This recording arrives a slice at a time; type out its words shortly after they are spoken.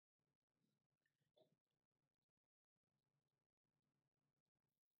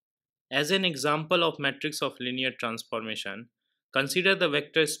As an example of matrix of linear transformation, consider the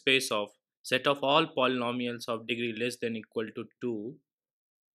vector space of set of all polynomials of degree less than equal to 2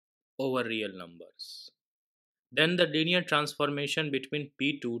 over real numbers. Then the linear transformation between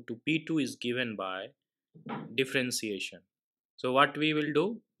P2 to P2 is given by differentiation. So what we will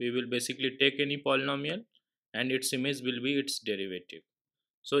do, we will basically take any polynomial and its image will be its derivative.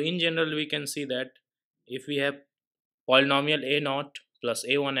 So in general we can see that if we have polynomial a0 plus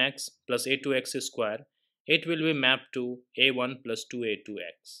a1x plus a2x square, it will be mapped to a1 plus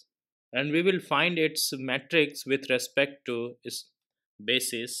 2a2x. And we will find its matrix with respect to its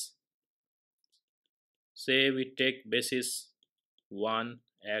basis. Say we take basis 1,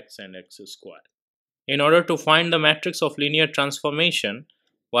 x and x square. In order to find the matrix of linear transformation,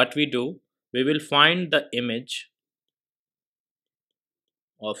 what we do, we will find the image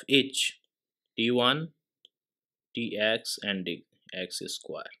of each d1, dx and dx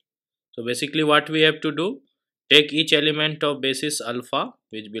square. So basically what we have to do, take each element of basis alpha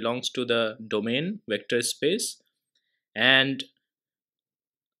which belongs to the domain vector space and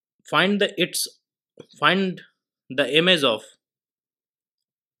find find the image of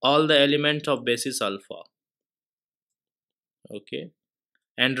all the elements of basis alpha. Okay,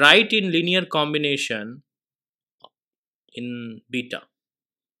 and write in linear combination in beta.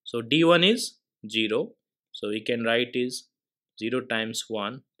 So d1 is 0, so we can write is 0 times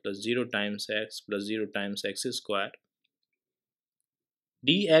 1 plus 0 times x plus 0 times x square.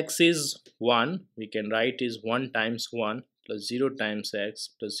 Dx is 1, we can write is 1 times 1 plus 0 times x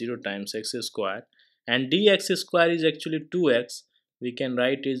plus 0 times x square, and dx square is actually 2x, we can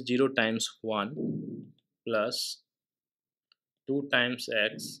write is 0 times 1 plus 2 times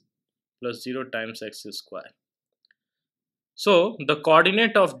x plus 0 times x square. So the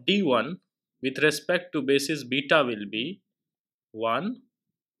coordinate of d1 with respect to basis beta will be 1,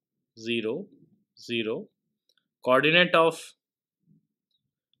 0, 0. Coordinate of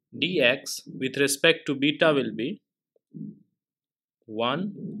dx with respect to beta will be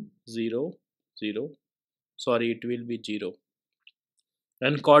 1, 0, 0. Sorry, it will be 0.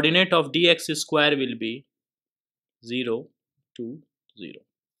 And coordinate of dx square will be 0, 2, 0.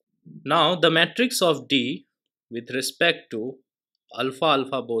 Now the matrix of D with respect to alpha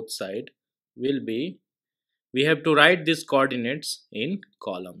alpha both side will be, we have to write these coordinates in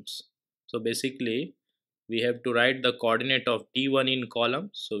columns. So basically we have to write the coordinate of d1 in column,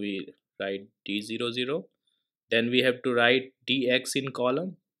 so we write d0 0. Then we have to write dx in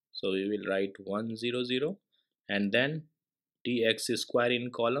column, so we will write 1 0 0, and then dx square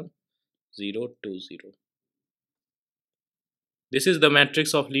in column 0 2 0. This is the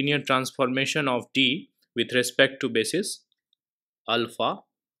matrix of linear transformation of D with respect to basis alpha.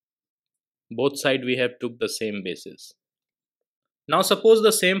 Both sides we have took the same basis. Now suppose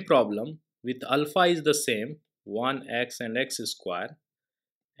the same problem with alpha is the same 1x and x square,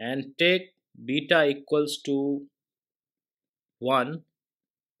 and take beta equals to 1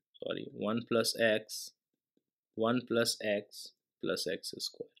 plus x, 1 plus x plus x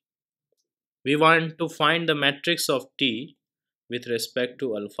square. We want to find the matrix of T with respect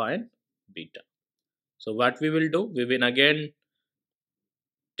to alpha and beta. So what we will do, we will again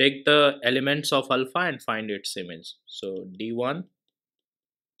take the elements of alpha and find its image. So d1,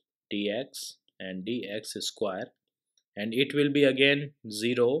 dx and dx square, and it will be again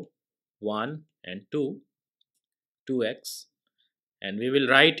 0, 1 and 2, 2x, and we will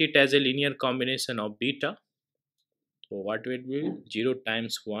write it as a linear combination of beta. So what will be 0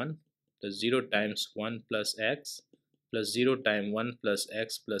 times 1 plus 0 times 1 plus x plus 0 times 1 plus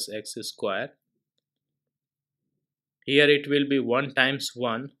x square. Here it will be 1 times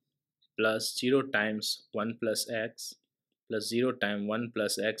 1 plus 0 times 1 plus x plus 0 times 1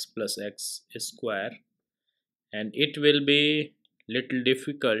 plus x square, and it will be little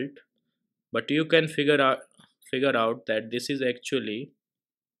difficult, but you can figure out that this is actually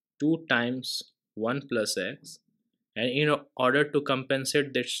 2 times 1 plus x, and in order to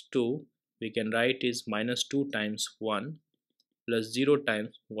compensate this 2, we can write is minus 2 times 1 plus 0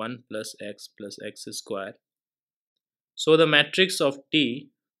 times 1 plus x square. So the matrix of T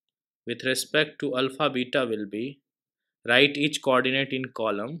with respect to alpha beta will be, write each coordinate in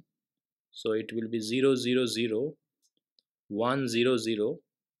column, so it will be 0 0 0, 1 0 0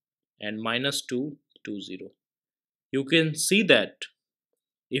 and minus 2 2 0. You can see that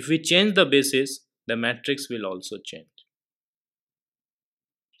if we change the basis, the matrix will also change.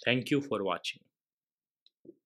 Thank you for watching.